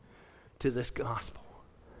respond to this gospel.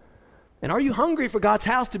 And are you hungry for God's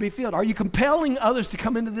house to be filled? Are you compelling others to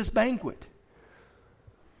come into this banquet?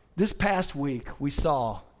 This past week we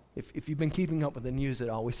saw, if you've been keeping up with the news at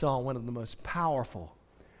all, we saw one of the most powerful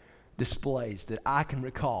displays that I can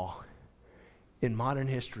recall in modern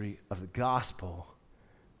history of the gospel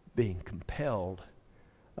being compelled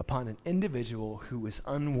upon an individual who was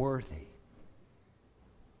unworthy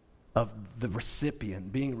of the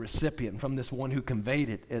recipient, being a recipient from this one who conveyed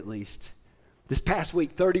it, at least. This past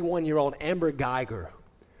week, 31-year-old Amber Geiger,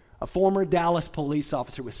 a former Dallas police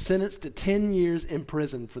officer, was sentenced to 10 years in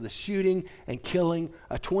prison for the shooting and killing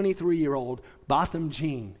a 23-year-old Botham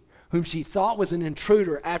Jean, whom she thought was an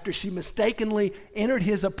intruder after she mistakenly entered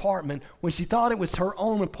his apartment when she thought it was her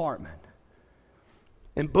own apartment.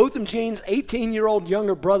 And Botham Jean's 18-year-old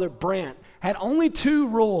younger brother, Brant, had only 2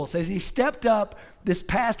 rules as he stepped up this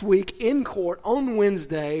past week in court on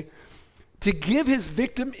Wednesday to give his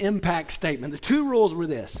victim impact statement. The 2 rules were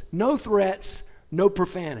this: no threats, no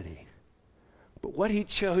profanity. But what he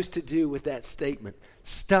chose to do with that statement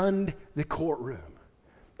stunned the courtroom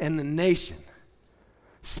and the nation.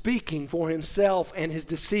 Speaking for himself and his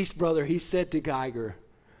deceased brother, he said to Geiger,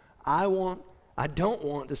 I don't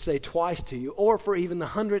want to say twice to you, or for even the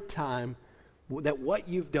 100th time, that what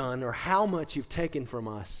you've done or how much you've taken from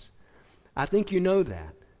us. I think you know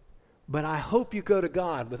that. But I hope you go to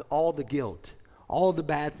God with all the guilt, all the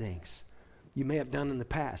bad things you may have done in the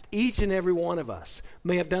past. Each and every one of us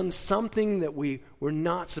may have done something that we were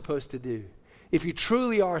not supposed to do. If you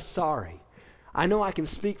truly are sorry, I know I can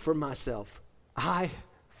speak for myself. I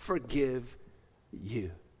forgive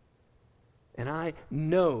you. And I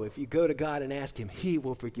know if you go to God and ask him, he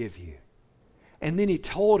will forgive you. And then he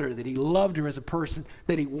told her that he loved her as a person,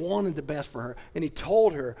 that he wanted the best for her. And he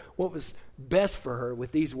told her what was best for her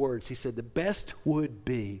with these words. He said, the best would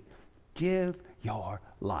be, give your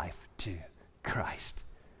life to Christ.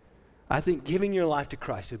 I think giving your life to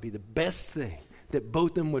Christ would be the best thing that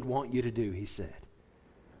both of them would want you to do, he said.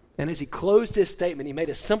 And as he closed his statement, he made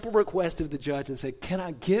a simple request of the judge and said, can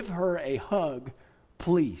I give her a hug,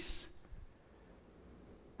 please?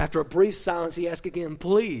 After a brief silence, he asked again,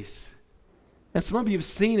 please. And some of you have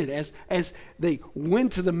seen it as they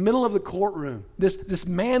went to the middle of the courtroom. This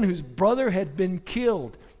man whose brother had been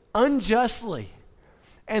killed unjustly,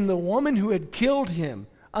 and the woman who had killed him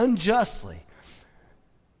unjustly,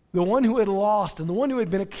 the one who had lost and the one who had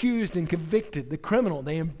been accused and convicted, the criminal,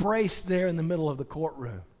 they embraced there in the middle of the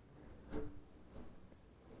courtroom.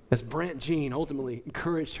 As Brant Jean ultimately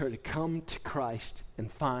encouraged her to come to Christ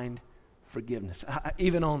and find forgiveness.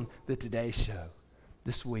 Even on the Today Show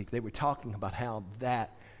this week, they were talking about how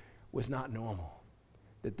that was not normal,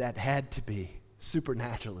 that had to be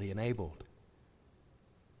supernaturally enabled.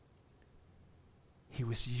 He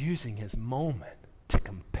was using his moment to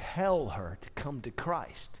compel her to come to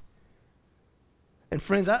Christ. And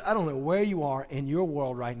friends, I don't know where you are in your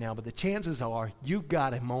world right now, but the chances are you've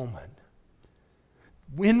got a moment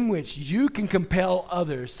in which you can compel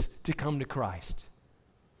others to come to Christ.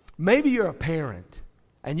 Maybe you're a parent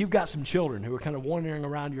and you've got some children who are kind of wandering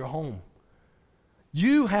around your home.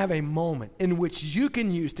 You have a moment in which you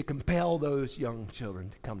can use to compel those young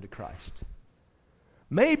children to come to Christ.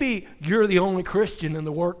 Maybe you're the only Christian in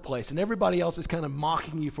the workplace and everybody else is kind of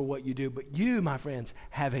mocking you for what you do, but you, my friends,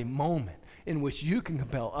 have a moment in which you can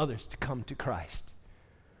compel others to come to Christ.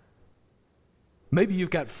 Maybe you've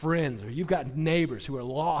got friends or you've got neighbors who are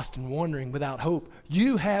lost and wandering without hope.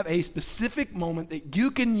 You have a specific moment that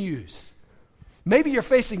you can use. Maybe you're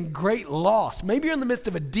facing great loss. Maybe you're in the midst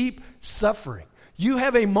of a deep suffering. You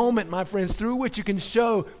have a moment, my friends, through which you can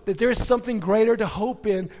show that there is something greater to hope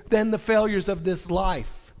in than the failures of this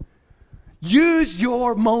life. Use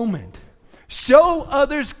your moment. Show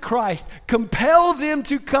others Christ. Compel them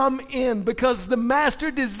to come in because the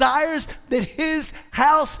Master desires that his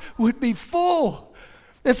house would be full.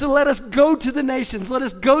 And so let us go to the nations. Let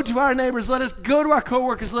us go to our neighbors. Let us go to our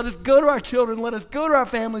coworkers. Let us go to our children. Let us go to our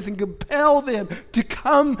families and compel them to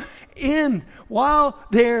come in while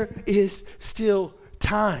there is still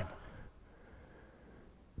time.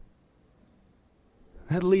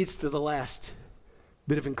 That leads to the last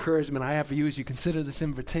bit of encouragement I have for you as you consider this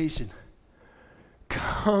invitation.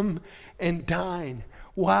 Come and dine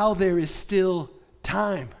while there is still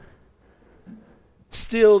time.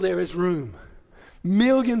 Still there is room.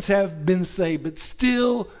 Millions have been saved, but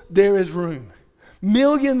still there is room.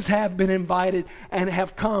 Millions have been invited and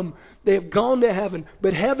have come. They have gone to heaven,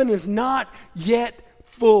 but heaven is not yet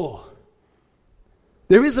full.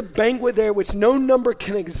 There is a banquet there which no number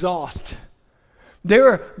can exhaust. There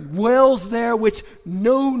are wells there which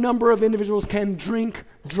no number of individuals can drink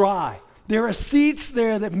dry. There are seats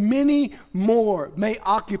there that many more may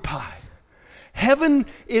occupy. Heaven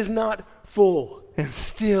is not full, and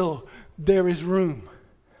still there is room.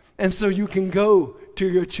 And so you can go to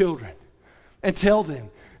your children and tell them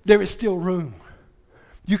there is still room.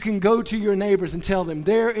 You can go to your neighbors and tell them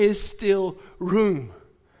there is still room.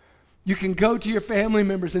 You can go to your family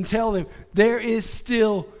members and tell them there is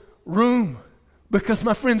still room. Because,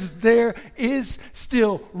 my friends, there is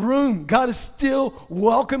still room. God is still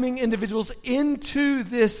welcoming individuals into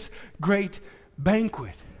this great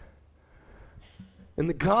banquet. And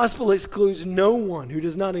the gospel excludes no one who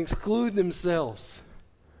does not exclude themselves.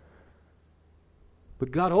 But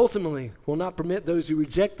God ultimately will not permit those who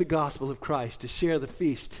reject the gospel of Christ to share the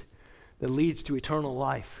feast that leads to eternal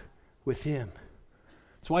life with him.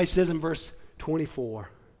 That's why he says in verse 24,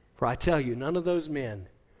 "For I tell you, none of those men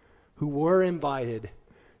who were invited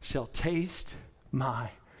shall taste my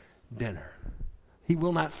dinner." He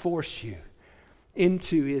will not force you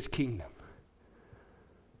into his kingdom.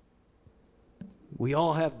 We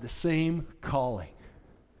all have the same calling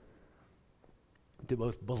to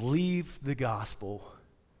both believe the gospel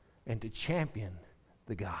and to champion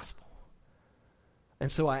the gospel. And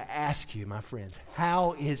so I ask you, my friends,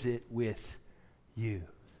 how is it with you?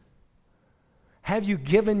 Have you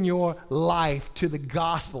given your life to the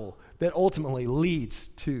gospel that ultimately leads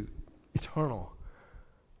to eternal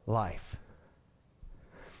life?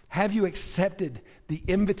 Have you accepted the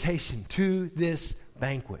invitation to this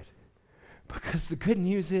banquet? Because the good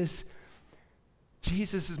news is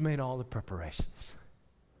Jesus has made all the preparations.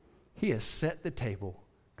 He has set the table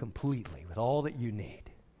completely with all that you need.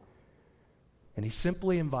 And he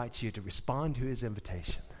simply invites you to respond to his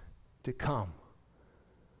invitation, to come.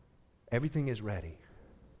 Everything is ready.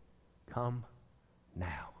 Come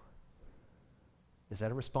now. Is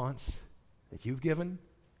that a response that you've given?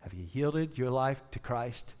 Have you yielded your life to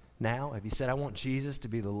Christ now? Have you said, I want Jesus to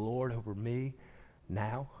be the Lord over me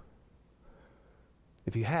now?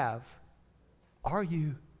 If you have, are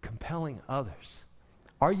you compelling others?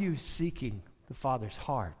 Are you seeking the Father's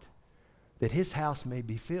heart that his house may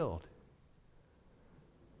be filled?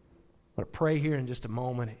 I'm going to pray here in just a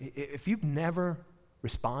moment. If you've never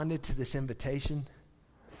responded to this invitation,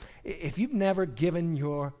 if you've never given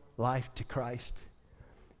your life to Christ,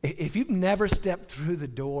 if you've never stepped through the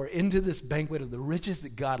door into this banquet of the riches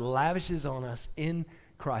that God lavishes on us in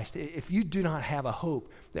Christ, if you do not have a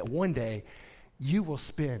hope that one day you will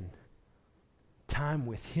spend time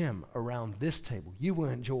with him around this table, you will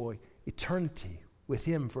enjoy eternity with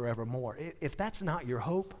him forevermore. If that's not your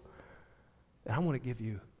hope, then I want to give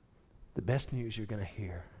you the best news you're going to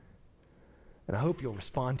hear. And I hope you'll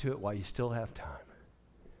respond to it while you still have time.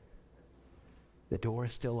 The door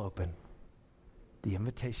is still open. The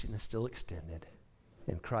invitation is still extended.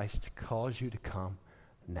 And Christ calls you to come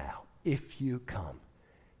now. If you come,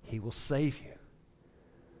 he will save you.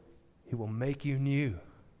 He will make you new.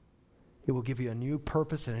 He will give you a new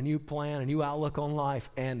purpose and a new plan, a new outlook on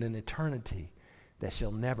life, and an eternity that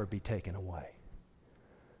shall never be taken away.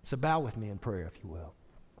 So bow with me in prayer, if you will.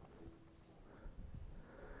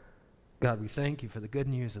 God, we thank you for the good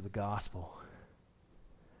news of the gospel.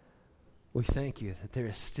 We thank you that there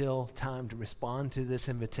is still time to respond to this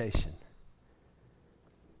invitation.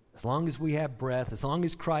 As long as we have breath, as long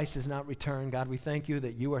as Christ has not returned, God, we thank you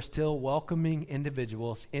that you are still welcoming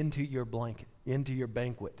individuals into your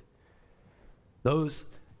banquet. Those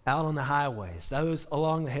out on the highways, those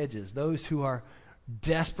along the hedges, those who are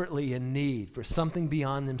desperately in need for something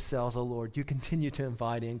beyond themselves, oh Lord, you continue to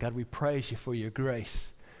invite in. God, we praise you for your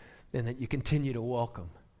grace and that you continue to welcome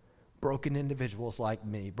broken individuals like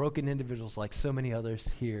me, broken individuals like so many others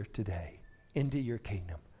here today into your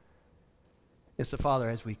kingdom. And so, Father,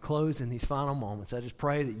 as we close in these final moments, I just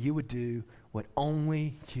pray that you would do what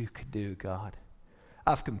only you could do, God.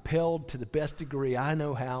 I've compelled to the best degree I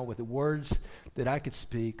know how with the words that I could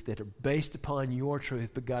speak that are based upon your truth,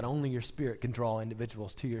 but God, only your Spirit can draw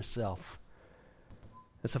individuals to yourself.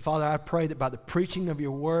 And so, Father, I pray that by the preaching of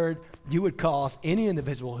your word, you would cause any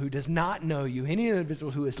individual who does not know you, any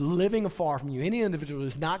individual who is living afar from you, any individual who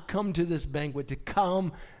has not come to this banquet to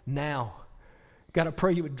come now. God, I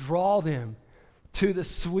pray you would draw them to the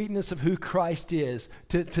sweetness of who Christ is,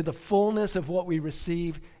 to the fullness of what we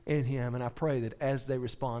receive in him. And I pray that as they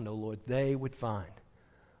respond, oh Lord, they would find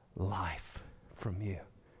life from you.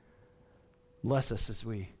 Bless us as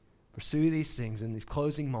we pursue these things in these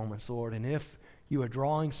closing moments, Lord. And if you are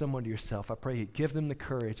drawing someone to yourself, I pray you give them the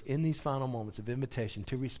courage in these final moments of invitation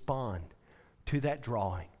to respond to that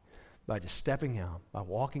drawing by just stepping out, by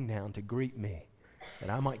walking down to greet me, that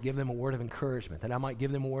I might give them a word of encouragement, that I might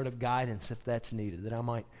give them a word of guidance if that's needed, that I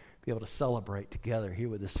might be able to celebrate together here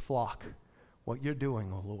with this flock what you're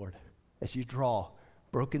doing, oh Lord, as you draw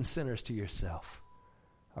broken sinners to yourself.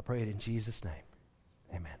 I pray it in Jesus' name.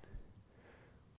 Amen.